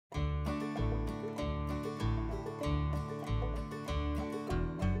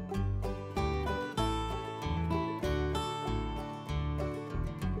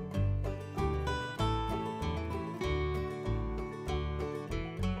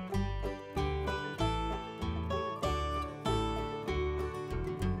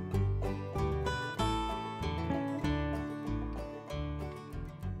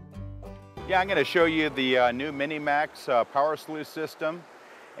Yeah, I'm going to show you the new Mini-Max power sluice system,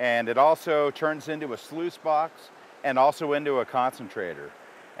 and it also turns into a sluice box and also into a concentrator.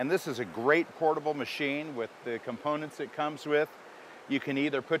 And this is a great portable machine with the components it comes with. You can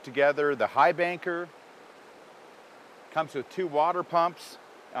either put together the Highbanker, comes with 2 water pumps,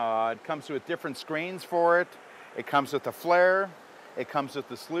 it comes with different screens for it, it comes with a flare, it comes with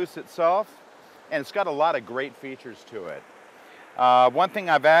the sluice itself, and it's got a lot of great features to it. One thing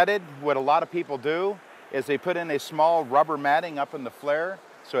I've added, what a lot of people do, is they put in a small rubber matting up in the flare,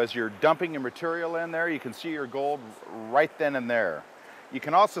 so as you're dumping your material in there, you can see your gold right then and there. You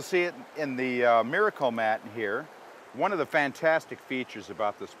can also see it in the Miracle mat here. One of the fantastic features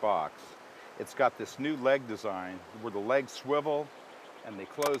about this box, it's got this new leg design where the legs swivel and they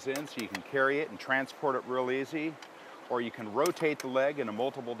close in so you can carry it and transport it real easy, or you can rotate the leg into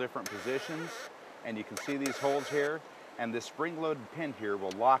multiple different positions, and you can see these holes here. And this spring-loaded pin here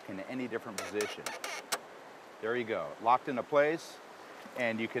will lock into any different position. There you go, locked into place.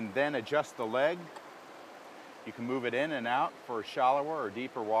 And you can then adjust the leg. You can move it in and out for shallower or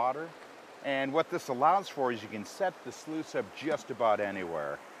deeper water. And what this allows for is you can set the sluice up just about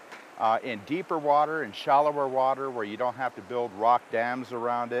anywhere. In deeper water and shallower water where you don't have to build rock dams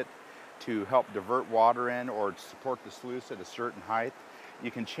around it to help divert water in or support the sluice at a certain height, you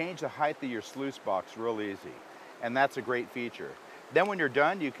can change the height of your sluice box real easy. And that's a great feature. Then when you're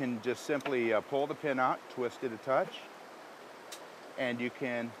done, you can just simply pull the pin out, twist it a touch, and you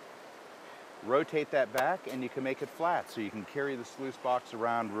can rotate that back and you can make it flat so you can carry the sluice box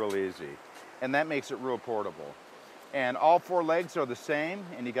around real easy. And that makes it real portable. And all 4 legs are the same,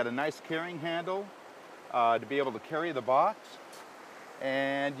 and you got a nice carrying handle to be able to carry the box.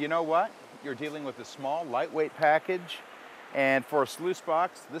 And you know what? You're dealing with a small, lightweight package, and for a sluice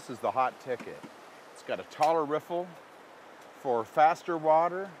box, this is the hot ticket. It's got a taller riffle for faster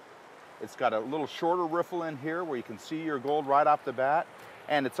water. It's got a little shorter riffle in here where you can see your gold right off the bat.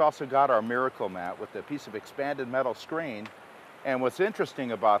 And it's also got our Miracle mat with a piece of expanded metal screen. And what's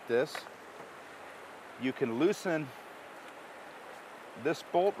interesting about this, you can loosen this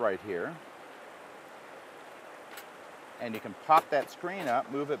bolt right here, and you can pop that screen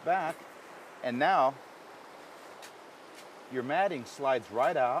up, move it back, and now your matting slides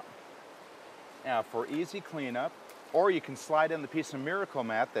right out. Now for easy cleanup, or you can slide in the piece of Miracle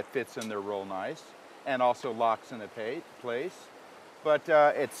mat that fits in there real nice and also locks into place. But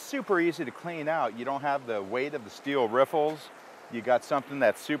it's super easy to clean out. You don't have the weight of the steel riffles. You got something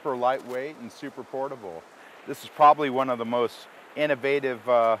that's super lightweight and super portable. This is probably one of the most innovative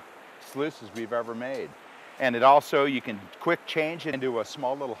sluices we've ever made. And it also, you can quick change it into a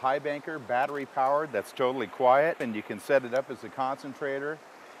small little Highbanker, battery powered, that's totally quiet, and you can set it up as a concentrator.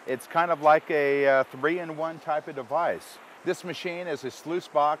 It's kind of like a 3-in-1 type of device. This machine is a sluice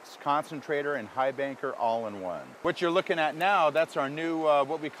box, concentrator, and Highbanker all-in-one. What you're looking at now, that's our new,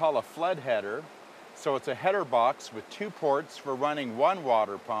 what we call a flood header. So it's a header box with 2 ports for running 1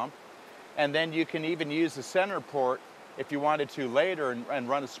 water pump. And then you can even use the center port if you wanted to later and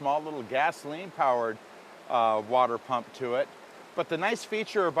run a small little gasoline-powered water pump to it. But the nice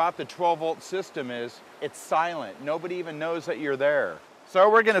feature about the 12-volt system is it's silent. Nobody even knows that you're there. So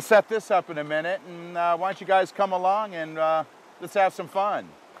we're going to set this up in a minute, and why don't you guys come along and let's have some fun.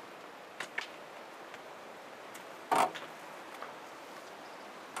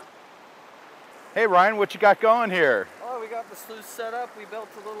 Hey Ryan, what you got going here? Oh, we got the sluice set up. We built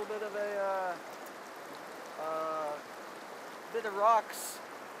a little bit of bit of rocks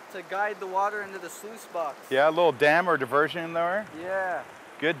to guide the water into the sluice box. Yeah, a little dam or diversion in there? Yeah.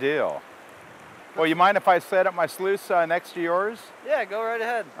 Good deal. Well, you mind if I set up my sluice next to yours? Yeah, go right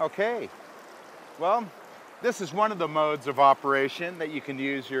ahead. Okay. Well, this is one of the modes of operation that you can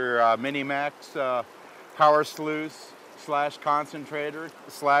use your Mini-Max power sluice / concentrator /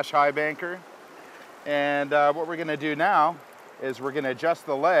 Highbanker. And what we're going to do now is we're going to adjust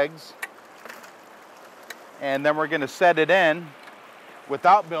the legs, and then we're going to set it in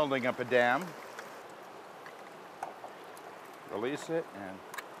without building up a dam. Release it and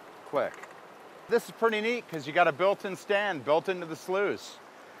click. This is pretty neat because you got a built-in stand built into the sluice.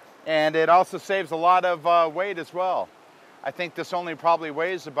 And it also saves a lot of weight as well. I think this only probably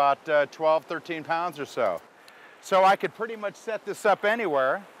weighs about 12, 13 pounds or so. So I could pretty much set this up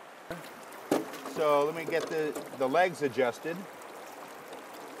anywhere. So let me get the legs adjusted.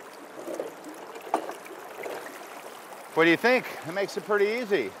 What do you think? It makes it pretty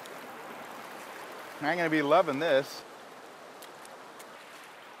easy. I'm going to be loving this.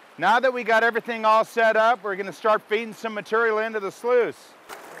 Now that we got everything all set up, we're going to start feeding some material into the sluice.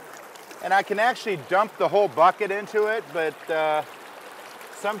 And I can actually dump the whole bucket into it, but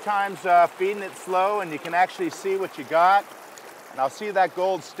sometimes feeding it slow and you can actually see what you got. And I'll see that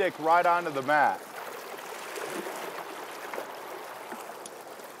gold stick right onto the mat.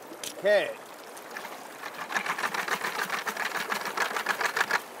 Okay.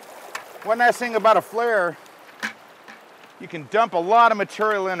 One nice thing about a flare, you can dump a lot of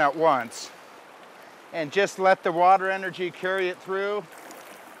material in at once and just let the water energy carry it through.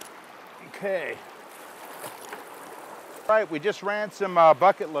 Okay. All right, we just ran some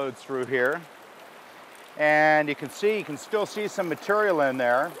bucket loads through here, and you can still see some material in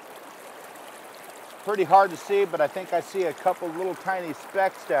there. Pretty hard to see, but I think I see a couple little tiny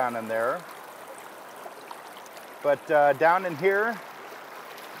specks down in there. But down in here,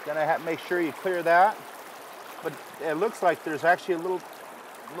 gonna have to make sure you clear that. But it looks like there's actually a little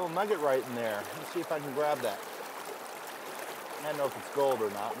nugget right in there. Let's see if I can grab that. I don't know if it's gold or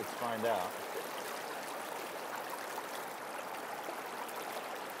not. Let's find out.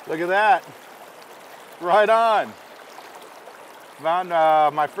 Look at that. Right on. Found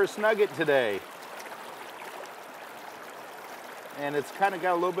my first nugget today. And it's kind of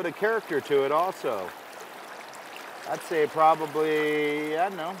got a little bit of character to it also. I'd say probably, I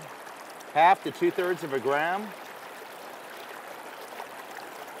don't know, 1/2 to 2/3 of a gram.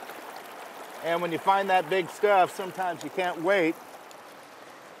 And when you find that big stuff, sometimes you can't wait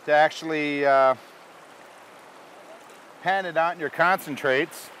to actually pan it out in your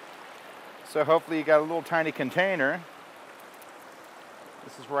concentrates. So hopefully you got a little tiny container.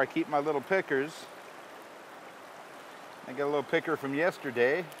 This is where I keep my little pickers. I got a little picker from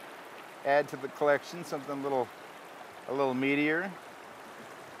yesterday. Add to the collection, something a little meatier.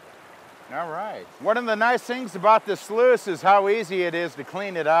 All right. One of the nice things about this sluice is how easy it is to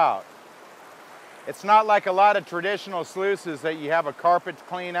clean it out. It's not like a lot of traditional sluices that you have a carpet to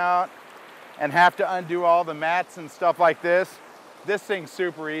clean out and have to undo all the mats and stuff like this. This thing's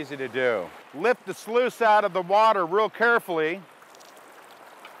super easy to do. Lift the sluice out of the water real carefully.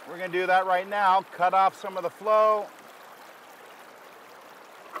 We're gonna do that right now. Cut off some of the flow.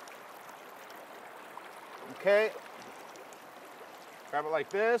 Okay. Grab it like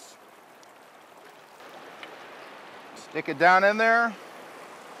this. Stick it down in there.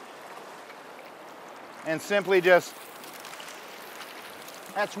 And simply just,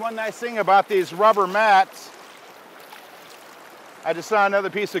 that's one nice thing about these rubber mats. I just saw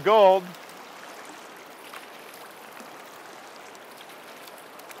another piece of gold.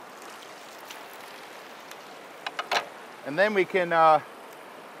 And then we can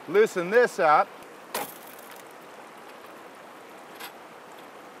loosen this up.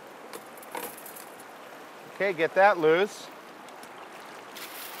 Okay, get that loose.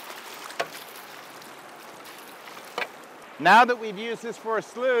 Now that we've used this for a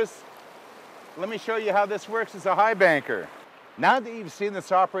sluice, let me show you how this works as a Highbanker. Now that you've seen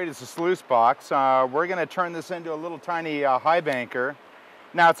this operate as a sluice box, we're going to turn this into a little tiny Highbanker.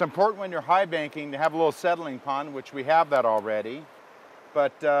 Now it's important when you're Highbanking to have a little settling pond, which we have that already.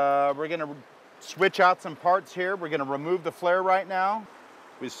 But we're going to switch out some parts here. We're going to remove the flare right now.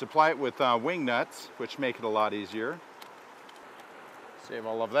 We supply it with wing nuts, which make it a lot easier. Save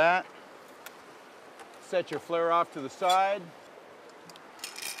all of that. Set your flare off to the side.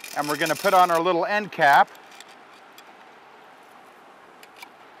 And we're going to put on our little end cap.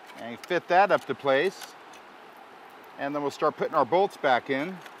 And fit that up to place. And then we'll start putting our bolts back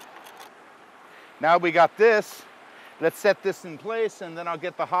in. Now we got this. Let's set this in place and then I'll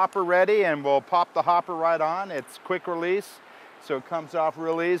get the hopper ready and we'll pop the hopper right on. It's quick release, so it comes off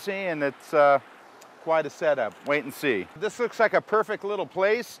real easy and it's quite a setup. Wait and see. This looks like a perfect little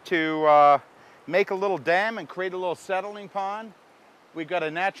place to make a little dam and create a little settling pond. We've got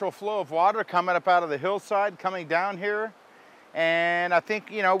a natural flow of water coming up out of the hillside, coming down here. And I think,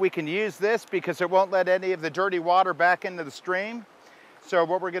 you know, we can use this because it won't let any of the dirty water back into the stream. So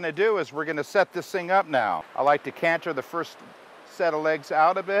what we're gonna do is we're gonna set this thing up now. I like to canter the first set of legs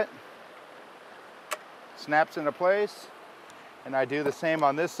out a bit. Snaps into place. And I do the same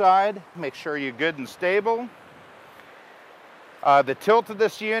on this side. Make sure you're good and stable. The tilt of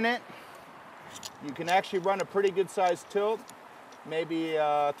this unit, you can actually run a pretty good sized tilt, maybe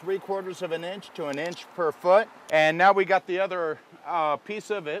 3/4 of an inch to an inch per foot. And now we got the other piece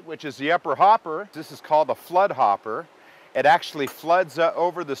of it, which is the upper hopper. This is called a flood hopper. It actually floods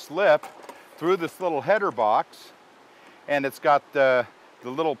over the slip through this little header box. And it's got the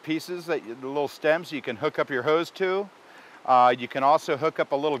little pieces, the little stems you can hook up your hose to. You can also hook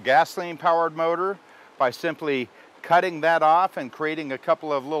up a little gasoline powered motor by simply cutting that off and creating a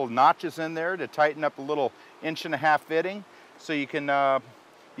couple of little notches in there to tighten up a little 1.5" fitting so you can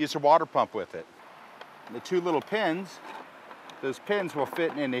use a water pump with it. The two little pins those pins will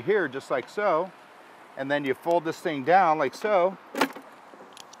fit into here just like so. And then you fold this thing down like so,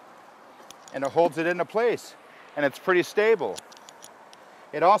 and it holds it into place. And it's pretty stable.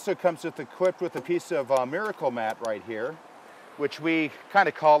 It also comes equipped with a piece of Miracle Mat right here, which we kind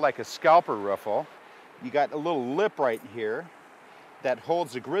of call like a scalper riffle. You got a little lip right here that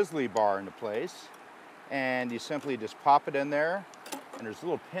holds the grizzly bar into place. And you simply just pop it in there, and there's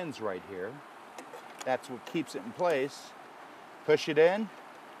little pins right here. That's what keeps it in place. Push it in,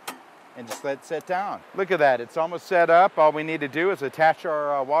 and just let it sit down. Look at that, it's almost set up. All we need to do is attach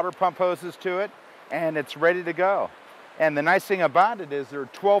our water pump hoses to it, and it's ready to go. And the nice thing about it is they're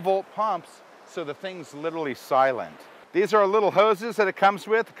 12-volt pumps, so the thing's literally silent. These are little hoses that it comes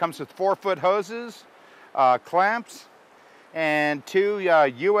with. It comes with 4-foot hoses, clamps, and 2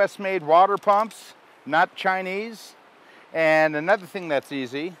 US-made water pumps, not Chinese. And another thing that's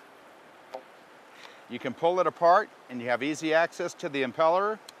easy, you can pull it apart and you have easy access to the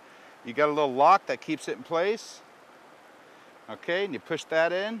impeller. You got a little lock that keeps it in place. Okay, and you push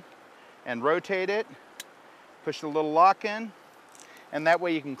that in and rotate it. Push the little lock in, and that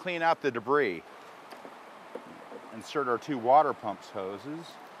way you can clean out the debris. Insert our 2 water pumps hoses.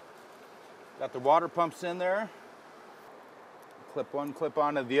 Got the water pumps in there. Clip one, clip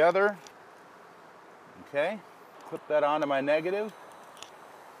onto the other. Okay, clip that onto my negative.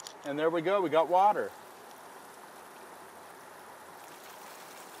 And there we go, we got water.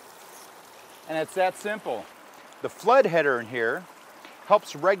 And it's that simple. The flood header in here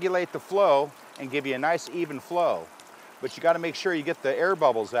helps regulate the flow and give you a nice even flow. But you got to make sure you get the air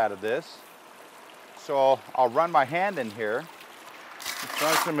bubbles out of this. So I'll run my hand in here. Let's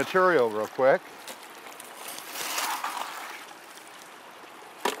run some material real quick.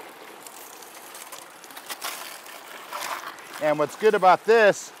 And what's good about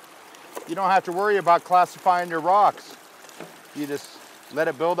this, you don't have to worry about classifying your rocks. You just let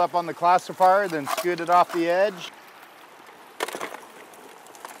it build up on the classifier, then scoot it off the edge.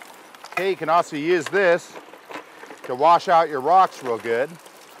 Okay, you can also use this to wash out your rocks real good.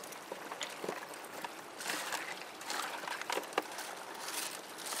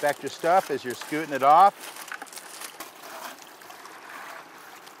 Inspect your stuff as you're scooting it off.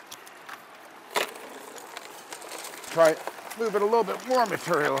 Try moving a little bit more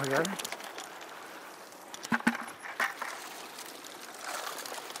material here.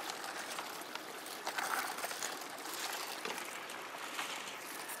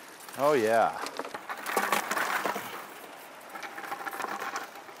 Oh yeah.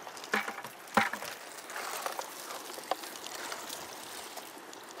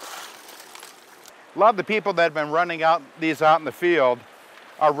 A lot of the people that have been running these out in the field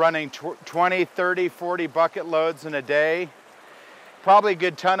are running 20, 30, 40 bucket loads in a day. Probably a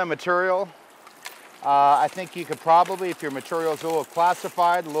good ton of material. I think you could probably, if your material is a little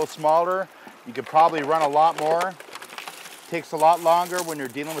classified, a little smaller, you could probably run a lot more. Takes a lot longer when you're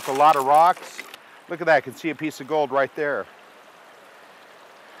dealing with a lot of rocks. Look at that, I can see a piece of gold right there.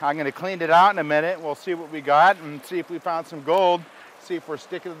 I'm gonna clean it out in a minute. We'll see what we got and see if we found some gold, see if we're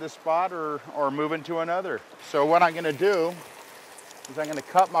sticking to this spot or moving to another. So what I'm gonna do is I'm gonna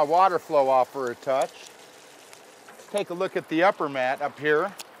cut my water flow off for a touch. Take a look at the upper mat up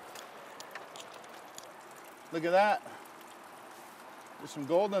here. Look at that. There's some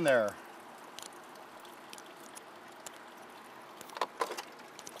gold in there.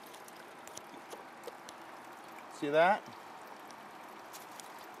 See that?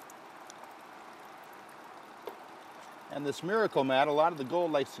 And this Miracle Mat, a lot of the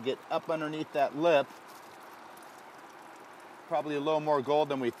gold likes to get up underneath that lip. Probably a little more gold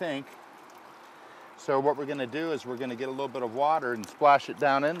than we think. So what we're gonna do is we're gonna get a little bit of water and splash it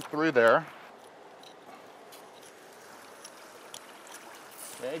down in through there.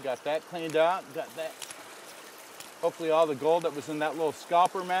 Okay, got that cleaned out, got that. Hopefully all the gold that was in that little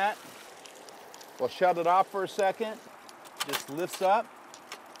scalper mat. We'll shut it off for a second. Just lifts up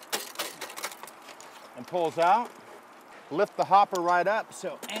and pulls out. Lift the hopper right up,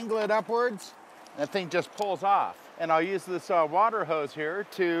 so angle it upwards, and that thing just pulls off. And I'll use this water hose here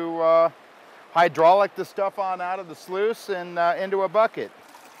to hydraulic the stuff on out of the sluice and into a bucket.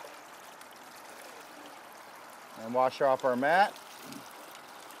 And wash off our mat.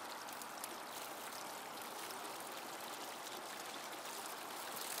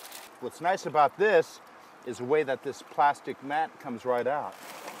 What's nice about this is the way that this plastic mat comes right out.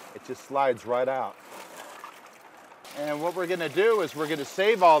 It just slides right out. And what we're gonna do is we're gonna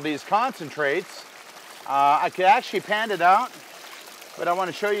save all these concentrates. I could actually pan it out, but I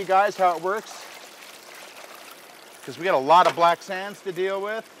wanna show you guys how it works because we got a lot of black sands to deal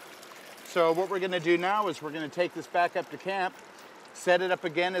with. So what we're gonna do now is we're gonna take this back up to camp set it up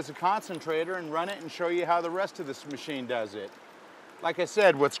again as a concentrator and run it and show you how the rest of this machine does it. Like I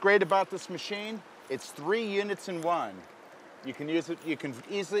said, what's great about this machine, it's 3 units in one. You can use it, you can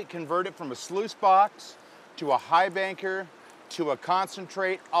easily convert it from a sluice box to a Highbanker to a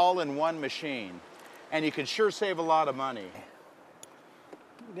concentrate all in one machine. And you can sure save a lot of money.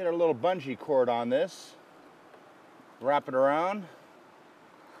 Get our little bungee cord on this, wrap it around,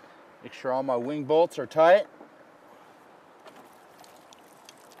 make sure all my wing bolts are tight.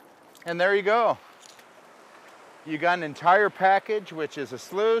 And there you go. You got an entire package, which is a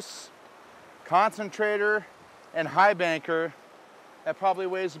sluice, concentrator, and Highbanker that probably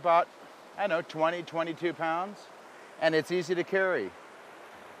weighs about, I don't know, 20, 22 pounds, and it's easy to carry.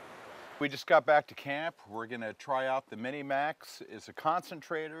 We just got back to camp. We're gonna try out the Mini Max. It's a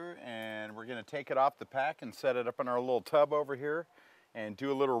concentrator, and we're gonna take it off the pack and set it up in our little tub over here and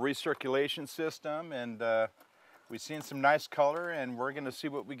do a little recirculation system. And we've seen some nice color, and we're gonna see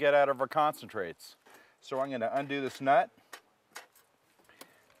what we get out of our concentrates. So I'm gonna undo this nut.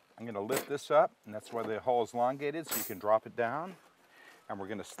 I'm gonna lift this up, and that's why the hull is elongated, so you can drop it down. And we're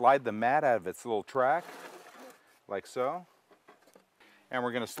gonna slide the mat out of its little track, like so. And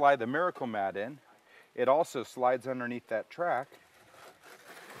we're gonna slide the Miracle Mat in. It also slides underneath that track.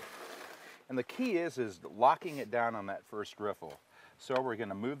 And the key is locking it down on that first riffle. So we're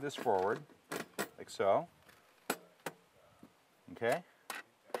gonna move this forward, like so. Okay.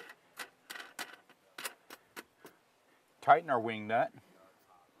 Tighten our wing nut.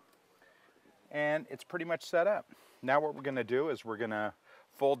 And it's pretty much set up. Now what we're gonna do is we're gonna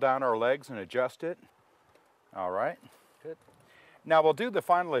fold down our legs and adjust it. All right. Good. Now we'll do the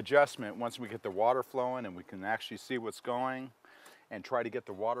final adjustment once we get the water flowing and we can actually see what's going and try to get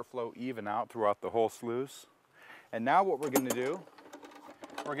the water flow even out throughout the whole sluice. And now what we're going to do,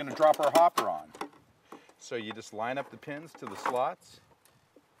 we're going to drop our hopper on. So you just line up the pins to the slots,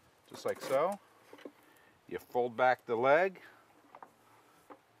 just like so. You fold back the leg.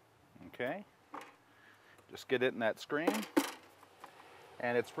 Okay. Just get it in that screen.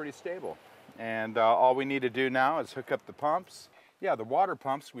 And it's pretty stable. And all we need to do now is hook up the pumps. Yeah, the water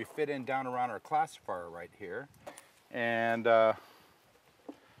pumps we fit in down around our classifier right here. And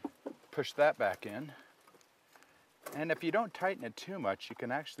push that back in. And if you don't tighten it too much, you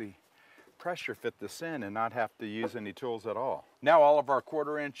can actually pressure fit this in and not have to use any tools at all. Now all of our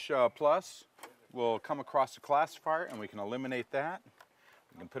 1/4 inch plus will come across the classifier, and we can eliminate that.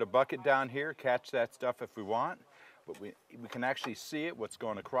 We can put a bucket down here, catch that stuff if we want, but we can actually see it, what's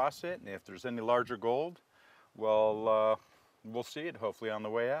going across it, and if there's any larger gold, well, we'll see it hopefully on the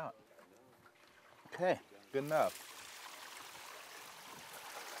way out. Okay, good enough.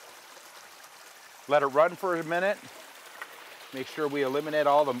 Let it run for a minute. Make sure we eliminate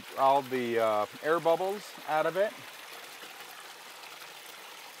all the air bubbles out of it.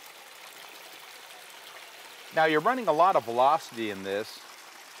 Now you're running a lot of velocity in this,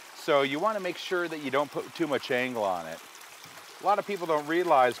 so you want to make sure that you don't put too much angle on it. A lot of people don't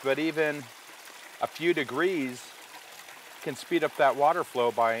realize, but even a few degrees can speed up that water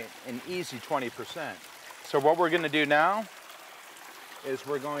flow by an easy 20%. So what we're going to do now is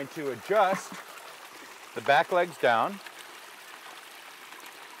we're going to adjust the back legs down.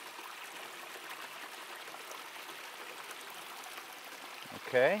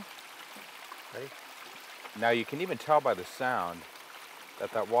 Okay. Ready? Now you can even tell by the sound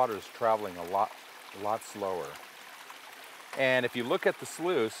that that water is traveling a lot slower. And if you look at the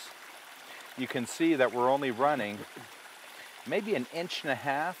sluice, you can see that we're only running maybe 1.5 inches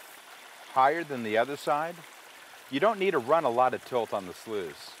higher than the other side. You don't need to run a lot of tilt on the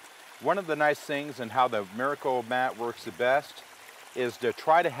sluice. One of the nice things and how the Miracle Mat works the best is to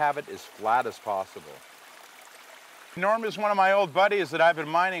try to have it as flat as possible. Norm is one of my old buddies that I've been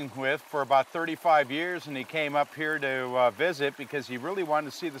mining with for about 35 years, and he came up here to visit because he really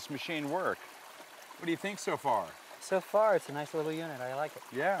wanted to see this machine work. What do you think so far? So far, it's a nice little unit. I like it.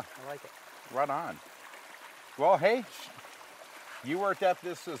 Yeah. I like it. Right on. Well, hey, you worked at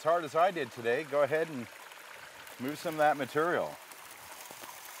this as hard as I did today. Go ahead and move some of that material.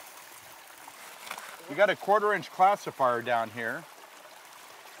 We got a 1/4 inch classifier down here.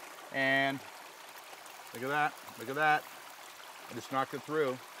 And look at that, look at that. I just knocked it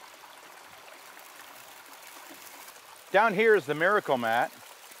through. Down here is the Miracle Mat.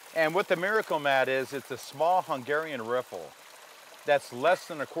 And what the Miracle Mat is, it's a small Hungarian riffle that's less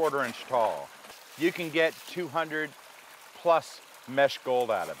than 1/4 inch tall. You can get 200 plus mesh gold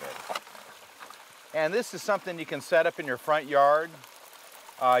out of it. And this is something you can set up in your front yard.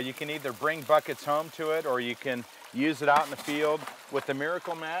 You can either bring buckets home to it, or you can use it out in the field with the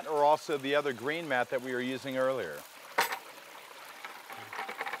Miracle Mat, or also the other green mat that we were using earlier.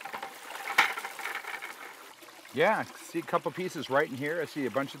 Yeah, I see a couple pieces right in here. I see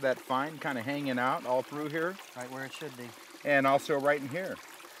a bunch of that fine kind of hanging out all through here. Right where it should be. And also right in here.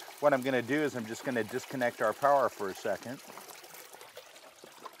 What I'm going to do is I'm just going to disconnect our power for a second.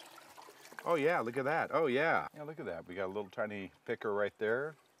 Oh yeah, look at that. Oh yeah. Yeah, look at that. We got a little tiny picker right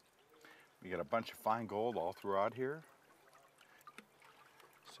there. We got a bunch of fine gold all throughout here.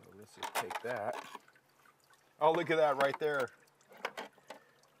 So let's just take that. Oh, look at that right there.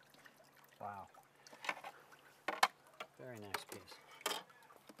 Wow. Very nice piece.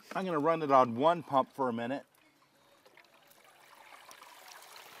 I'm going to run it on one pump for a minute.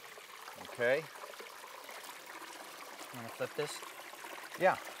 Okay. You want to flip this?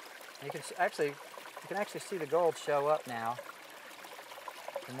 Yeah. You can actually see the gold show up now.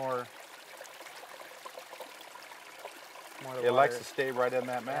 The more the it water, likes to stay right in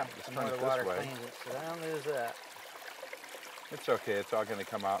that map. Yeah, Let's the turn more it the water this way. cleans it, so don't lose that. It's okay. It's all going to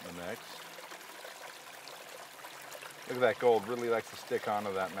come out in the mix. Look at that gold. Really likes to stick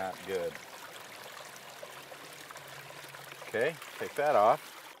onto that mat good. Okay, take that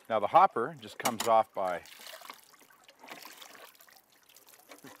off. Now the hopper just comes off by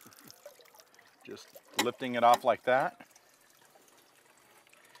just lifting it off like that.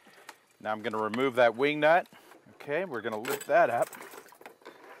 Now I'm going to remove that wing nut. Okay, we're going to lift that up.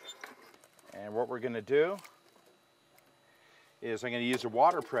 And what we're going to do is I'm going to use a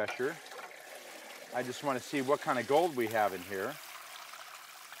water pressure. I just want to see what kind of gold we have in here.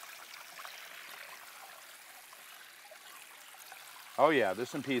 Oh yeah, there's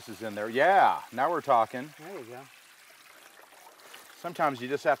some pieces in there. Yeah, now we're talking. There you go. Sometimes you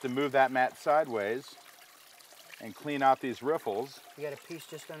just have to move that mat sideways and clean out these riffles. You got a piece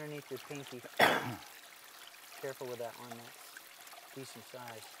just underneath your pinky. Careful with that one. That's decent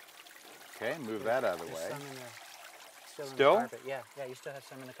size. Okay, move that out of the way. Some in the, Still? in the carpet. Yeah, you still have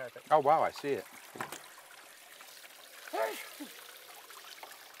some in the carpet. Oh wow, I see it.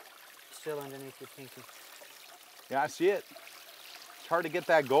 Still underneath your pinky. Yeah, I see it. It's hard to get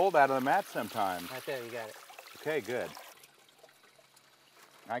that gold out of the mat sometimes. Right there, you got it. Okay, good.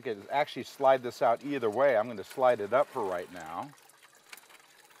 I could actually slide this out either way. I'm going to slide it up for right now.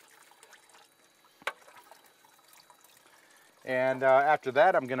 And after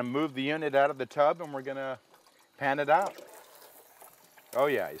that, I'm going to move the unit out of the tub and we're going to pan it out. Oh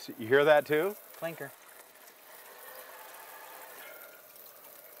yeah, you hear that too? Clinker.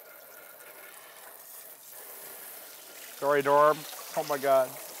 Sorry, Norm. Oh my God.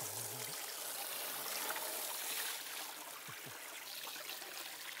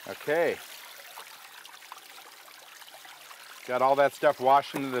 Okay. Got all that stuff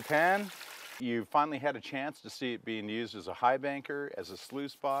washed into the pan. You finally had a chance to see it being used as a Highbanker, as a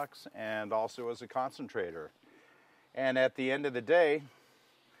sluice box, and also as a concentrator. And at the end of the day,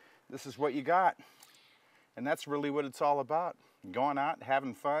 this is what you got. And that's really what it's all about. Going out,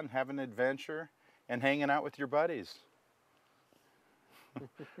 having fun, having an adventure, and hanging out with your buddies.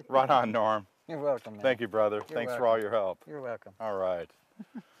 Right on, Norm. You're welcome, man. Thank you, brother. You're Thanks for welcome. all your help. You're welcome. All right.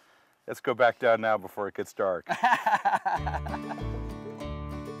 Let's go back down now before it gets dark.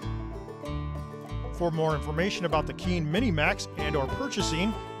 For more information about the Keene Mini-Max and or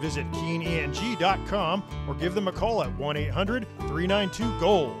purchasing, visit KeeneENG.com or give them a call at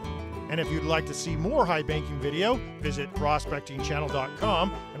 1-800-392-GOLD. And if you'd like to see more high banking video, visit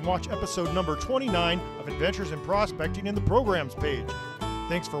prospectingchannel.com and watch episode number 29 of Adventures in Prospecting in the Programs page.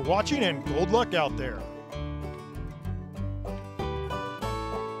 Thanks for watching and gold luck out there.